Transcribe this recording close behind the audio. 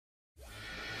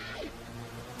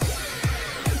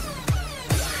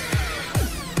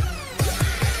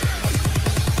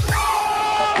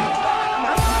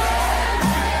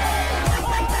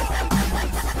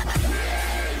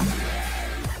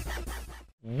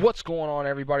What's going on,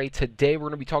 everybody? Today we're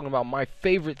going to be talking about my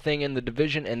favorite thing in the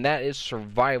division, and that is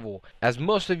survival. As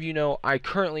most of you know, I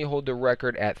currently hold the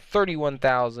record at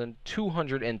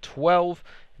 31,212.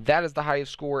 That is the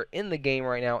highest score in the game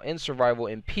right now in survival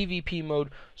in PvP mode.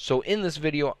 So in this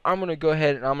video, I'm going to go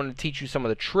ahead and I'm going to teach you some of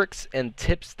the tricks and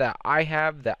tips that I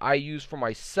have that I use for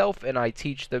myself, and I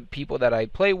teach the people that I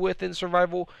play with in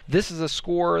survival. This is a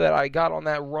score that I got on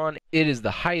that run. It is the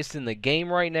highest in the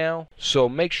game right now. So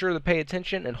make sure to pay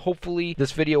attention, and hopefully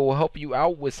this video will help you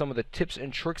out with some of the tips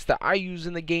and tricks that I use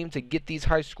in the game to get these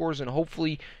high scores, and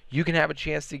hopefully you can have a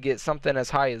chance to get something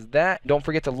as high as that. Don't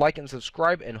forget to like and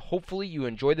subscribe, and hopefully you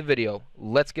enjoy the video.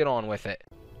 Let's get on with it.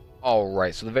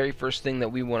 Alright, so the very first thing that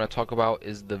we want to talk about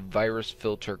is the virus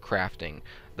filter crafting.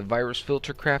 The virus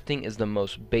filter crafting is the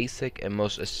most basic and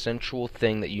most essential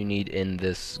thing that you need in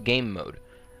this game mode.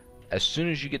 As soon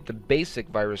as you get the basic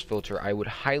virus filter, I would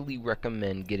highly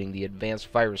recommend getting the advanced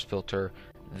virus filter.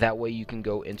 That way you can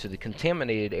go into the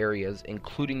contaminated areas,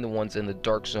 including the ones in the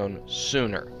dark zone,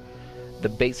 sooner. The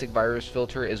basic virus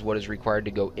filter is what is required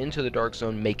to go into the dark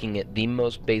zone, making it the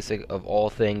most basic of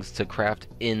all things to craft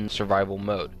in survival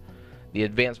mode. The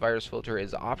advanced virus filter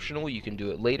is optional, you can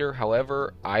do it later.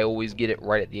 However, I always get it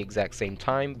right at the exact same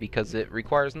time because it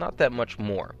requires not that much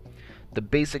more. The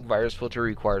basic virus filter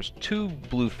requires 2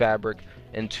 blue fabric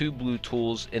and 2 blue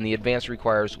tools, and the advanced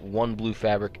requires 1 blue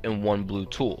fabric and 1 blue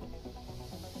tool.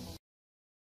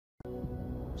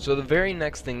 So the very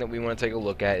next thing that we want to take a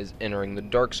look at is entering the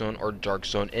dark zone, or dark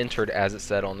zone entered as it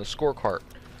said on the scorecard.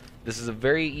 This is a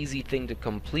very easy thing to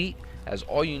complete, as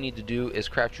all you need to do is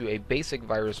craft you a basic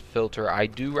virus filter. I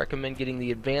do recommend getting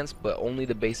the advanced, but only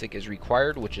the basic is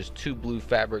required, which is 2 blue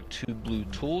fabric, 2 blue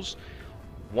tools.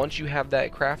 Once you have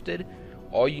that crafted,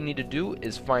 all you need to do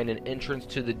is find an entrance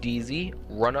to the DZ,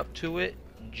 run up to it,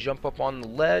 jump up on the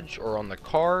ledge or on the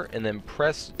car, and then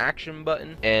press action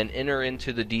button and enter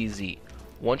into the DZ.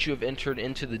 Once you have entered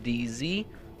into the DZ,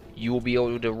 you will be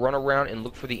able to run around and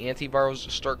look for the antivirals,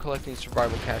 start collecting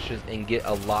survival caches, and get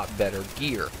a lot better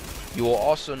gear. You will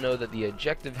also know that the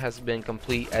objective has been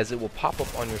complete, as it will pop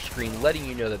up on your screen letting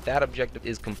you know that that objective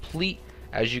is complete,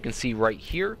 as you can see right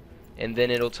here, and then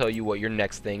it'll tell you what your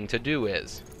next thing to do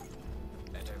is.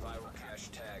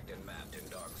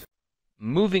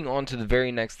 Moving on to the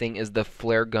very next thing is the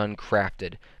flare gun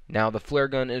crafted. Now the flare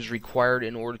gun is required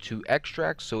in order to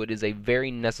extract, so it is a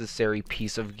very necessary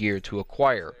piece of gear to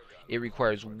acquire. It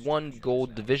requires 1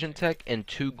 gold division tech and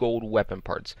 2 gold weapon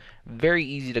parts. Very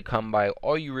easy to come by.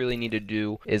 All you really need to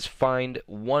do is find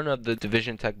one of the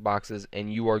division tech boxes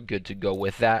and you are good to go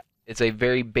with that. It's a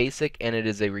very basic, and it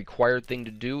is a required thing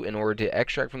to do in order to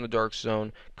extract from the dark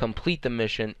zone, complete the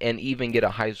mission, and even get a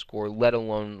high score, let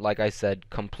alone, like I said,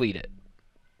 complete it.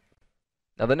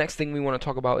 Now the next thing we want to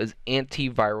talk about is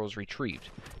antivirals retrieved.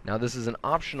 Now this is an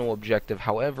optional objective,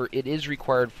 however it is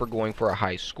required for going for a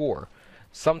high score.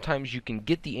 Sometimes you can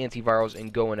get the antivirals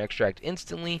and go and extract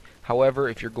instantly. However,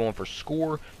 if you're going for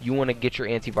score, you want to get your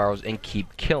antivirals and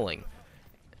keep killing.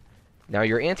 Now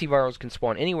your antivirals can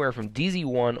spawn anywhere from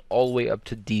DZ1 all the way up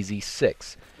to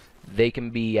DZ6. They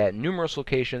can be at numerous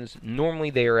locations.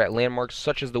 Normally they are at landmarks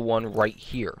such as the one right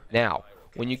here. Now,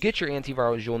 when you get your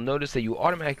antivirals, you'll notice that you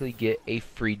automatically get a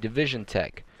free division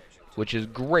tech, which is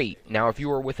great. Now if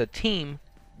you are with a team,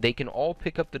 they can all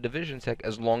pick up the division tech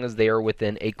as long as they are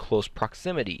within a close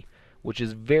proximity, which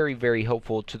is very, very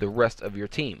helpful to the rest of your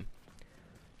team.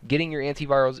 Getting your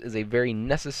antivirals is a very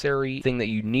necessary thing that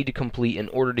you need to complete in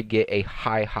order to get a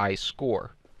high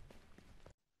score.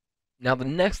 Now the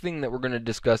next thing that we're going to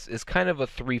discuss is kind of a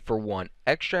 3-for-1.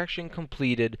 Extraction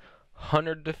completed,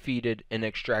 hunter defeated, and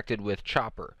extracted with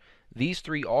chopper. These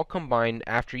 3 all combined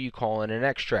after you call in an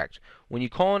extract. When you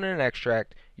call in an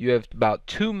extract, you have about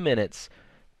 2 minutes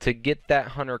to get that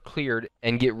hunter cleared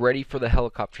and get ready for the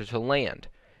helicopter to land.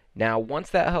 Now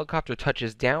once that helicopter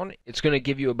touches down, it's going to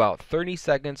give you about 30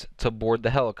 seconds to board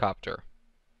the helicopter.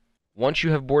 Once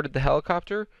you have boarded the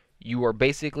helicopter, you are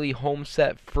basically home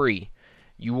set free.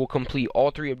 You will complete all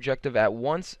 3 objectives at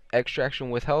once: extraction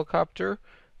with helicopter,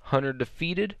 hunter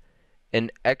defeated,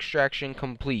 and extraction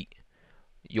complete.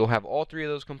 You'll have all 3 of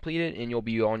those completed, and you'll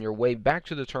be on your way back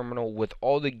to the terminal with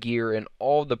all the gear and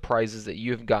all the prizes that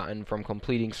you've gotten from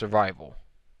completing survival.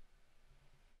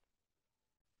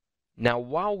 Now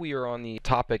while we are on the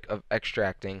topic of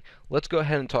extracting, let's go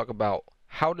ahead and talk about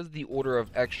how does the order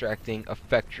of extracting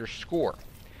affect your score.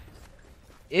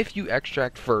 If you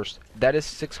extract first, that is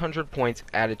 600 points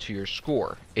added to your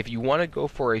score. If you want to go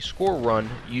for a score run,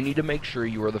 you need to make sure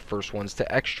you are the first ones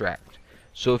to extract.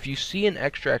 So if you see an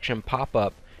extraction pop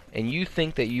up and you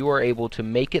think that you are able to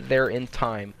make it there in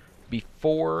time,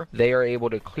 before they are able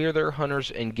to clear their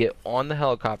hunters and get on the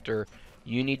helicopter.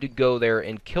 You need to go there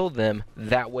and kill them.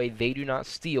 That way they do not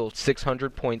steal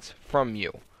 600 points from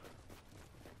you.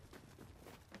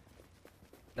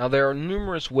 Now there are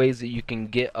numerous ways that you can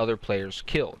get other players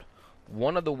killed.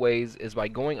 One of the ways is by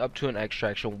going up to an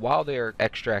extraction while they are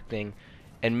extracting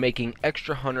and making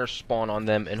extra hunters spawn on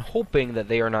them and hoping that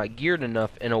they are not geared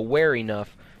enough and aware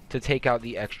enough to take out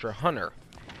the extra hunter.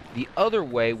 The other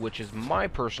way, which is my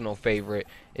personal favorite,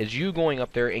 is you going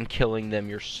up there and killing them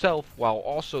yourself while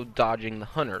also dodging the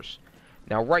hunters.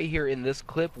 Now right here in this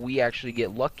clip, we actually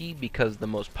get lucky because the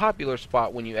most popular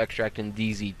spot when you extract in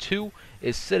DZ2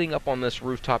 is sitting up on this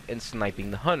rooftop and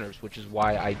sniping the hunters, which is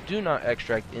why I do not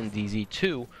extract in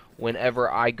DZ2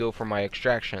 whenever I go for my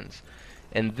extractions.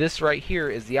 And this right here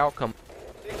is the outcome.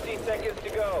 60 seconds to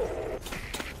go.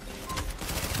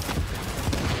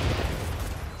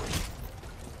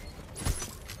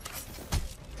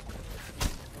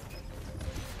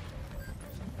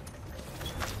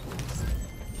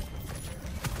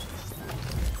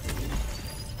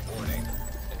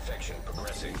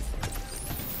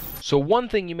 So one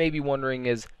thing you may be wondering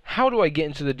is, how do I get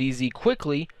into the DZ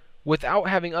quickly without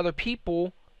having other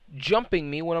people jumping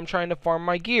me when I'm trying to farm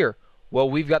my gear? Well,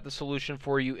 we've got the solution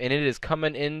for you, and it is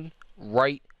coming in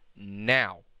right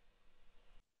now.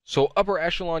 So Upper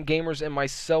Echelon Gamers and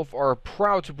myself are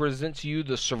proud to present to you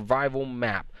the survival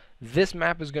map. This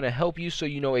map is going to help you so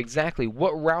you know exactly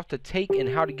what route to take and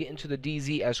how to get into the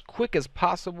DZ as quick as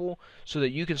possible so that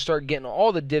you can start getting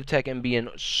all the div tech and being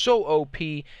so OP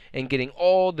and getting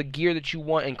all the gear that you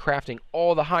want and crafting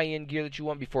all the high-end gear that you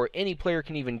want before any player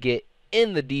can even get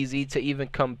in the DZ to even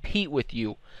compete with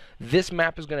you. This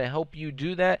map is going to help you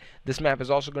do that. This map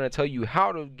is also going to tell you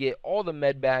how to get all the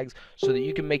med bags so that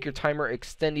you can make your timer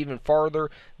extend even farther.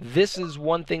 This is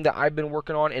one thing that I've been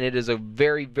working on, and it is a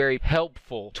very, very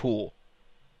helpful tool.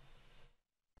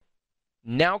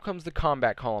 Now comes the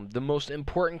combat column, the most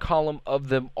important column of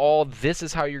them all. This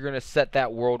is how you're going to set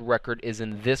that world record, is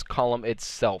in this column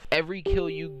itself. Every kill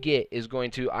you get is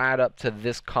going to add up to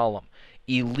this column.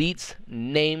 Elites,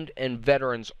 named, and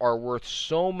veterans are worth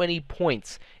so many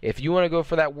points. If you want to go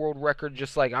for that world record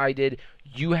just like I did,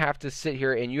 you have to sit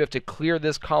here and you have to clear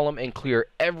this column and clear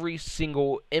every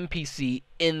single NPC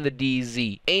in the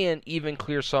DZ and even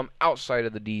clear some outside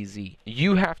of the DZ.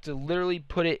 You have to literally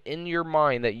put it in your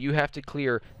mind that you have to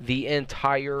clear the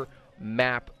entire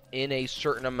map in a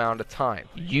certain amount of time.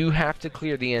 You have to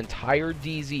clear the entire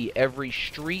DZ, every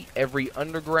street, every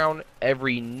underground,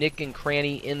 every nick and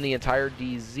cranny in the entire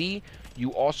DZ. You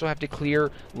also have to clear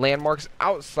landmarks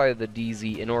outside of the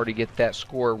DZ in order to get that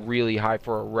score really high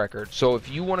for a record. So if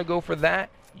you want to go for that,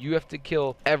 you have to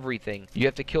kill everything. You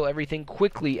have to kill everything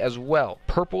quickly as well.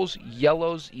 Purples,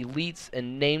 yellows, elites,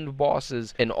 and named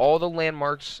bosses, and all the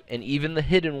landmarks, and even the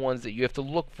hidden ones that you have to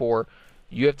look for.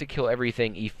 You have to kill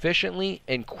everything efficiently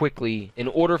and quickly in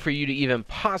order for you to even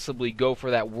possibly go for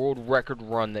that world record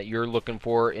run that you're looking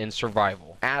for in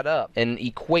survival. Add up and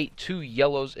equate to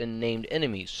yellows and named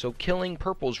enemies. So killing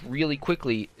purples really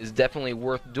quickly is definitely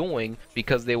worth doing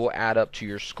because they will add up to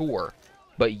your score.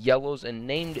 But yellows and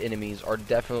named enemies are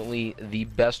definitely the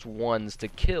best ones to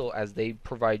kill as they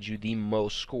provide you the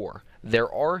most score.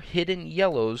 There are hidden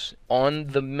yellows on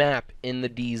the map in the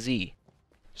DZ.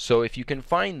 So if you can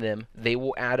find them, they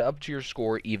will add up to your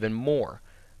score even more.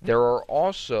 There are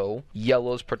also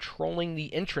yellows patrolling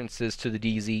the entrances to the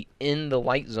DZ in the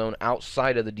light zone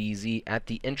outside of the DZ at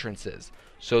the entrances.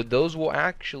 So those will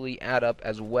actually add up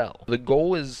as well. The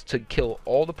goal is to kill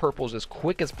all the purples as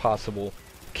quick as possible,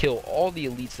 kill all the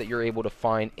elites that you're able to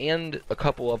find, and a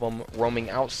couple of them roaming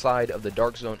outside of the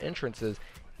dark zone entrances,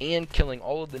 and killing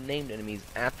all of the named enemies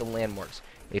at the landmarks.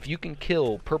 If you can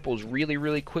kill purples really,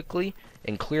 really quickly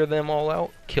and clear them all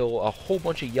out, kill a whole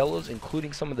bunch of yellows,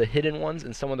 including some of the hidden ones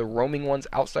and some of the roaming ones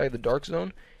outside of the dark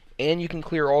zone, and you can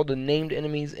clear all the named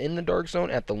enemies in the dark zone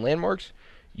at the landmarks,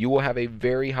 you will have a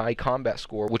very high combat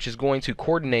score, which is going to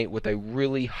coordinate with a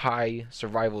really high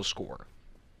survival score.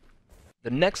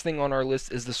 The next thing on our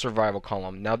list is the survival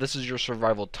column. Now this is your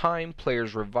survival time,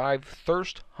 players revive,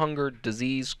 thirst, hunger,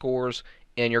 disease scores,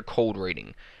 and your cold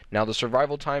rating. Now the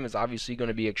survival time is obviously going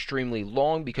to be extremely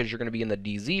long because you're going to be in the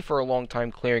DZ for a long time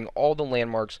clearing all the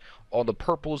landmarks, all the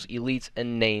purples, elites,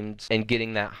 and names, and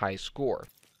getting that high score.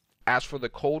 As for the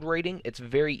cold rating, it's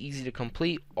very easy to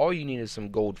complete. All you need is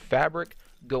some gold fabric,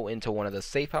 go into one of the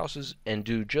safe houses, and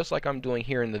do just like I'm doing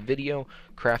here in the video,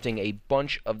 crafting a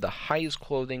bunch of the highest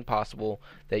clothing possible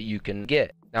that you can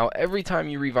get. Now every time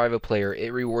you revive a player,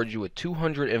 it rewards you with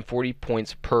 240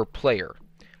 points per player.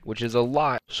 which is a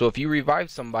lot. So if you revive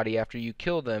somebody after you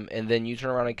kill them and then you turn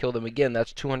around and kill them again,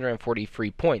 that's 240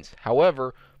 free points.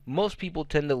 However, most people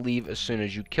tend to leave as soon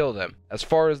as you kill them. As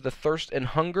far as the thirst and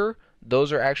hunger,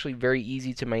 those are actually very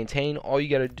easy to maintain. All you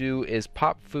gotta do is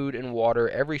pop food and water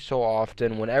every so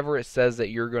often. Whenever it says that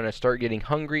you're gonna start getting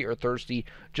hungry or thirsty,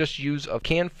 just use a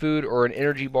canned food or an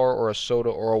energy bar or a soda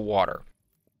or a water.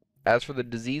 As for the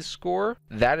disease score,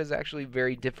 that is actually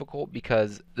very difficult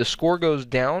because the score goes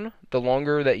down the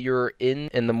longer that you're in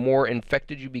and the more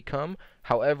infected you become.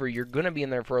 However, you're going to be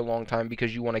in there for a long time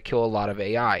because you want to kill a lot of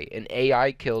AI. And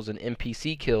AI kills and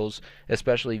NPC kills,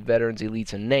 especially veterans,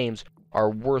 elites, and names, are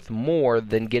worth more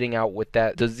than getting out with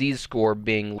that disease score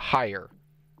being higher.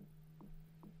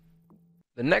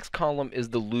 The next column is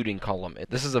the looting column.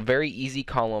 This is a very easy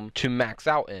column to max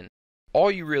out in. All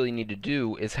you really need to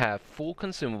do is have full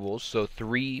consumables, so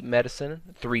 3 medicine,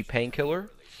 3 painkiller,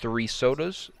 3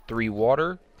 sodas, 3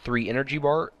 water, 3 energy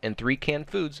bar, and 3 canned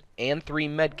foods, and 3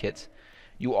 medkits.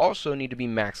 You also need to be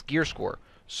max gear score,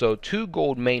 so 2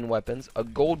 gold main weapons, a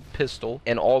gold pistol,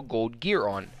 and all gold gear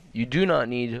on. You do not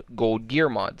need gold gear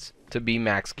mods to be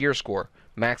max gear score.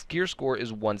 Max gear score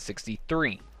is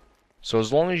 163. So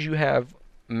as long as you have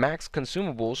max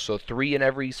consumables, so 3 in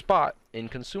every spot in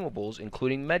consumables,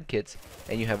 including medkits,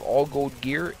 and you have all gold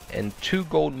gear and 2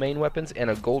 gold main weapons and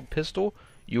a gold pistol,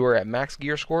 you are at max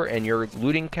gear score and your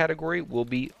looting category will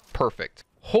be perfect.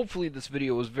 Hopefully this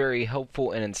video was very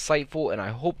helpful and insightful, and I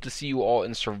hope to see you all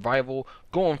in survival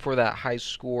going for that high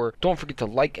score. Don't forget to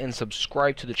like and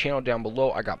subscribe to the channel down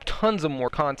below. I got tons of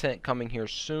more content coming here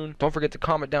soon. Don't forget to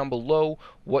comment down below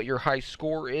what your high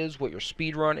score is, what your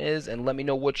speed run is, and let me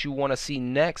know what you want to see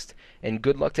next. And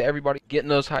good luck to everybody getting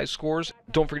those high scores.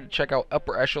 Don't forget to check out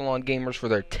Upper Echelon Gamers for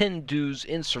their 10 do's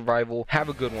in survival. Have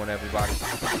a good one, everybody.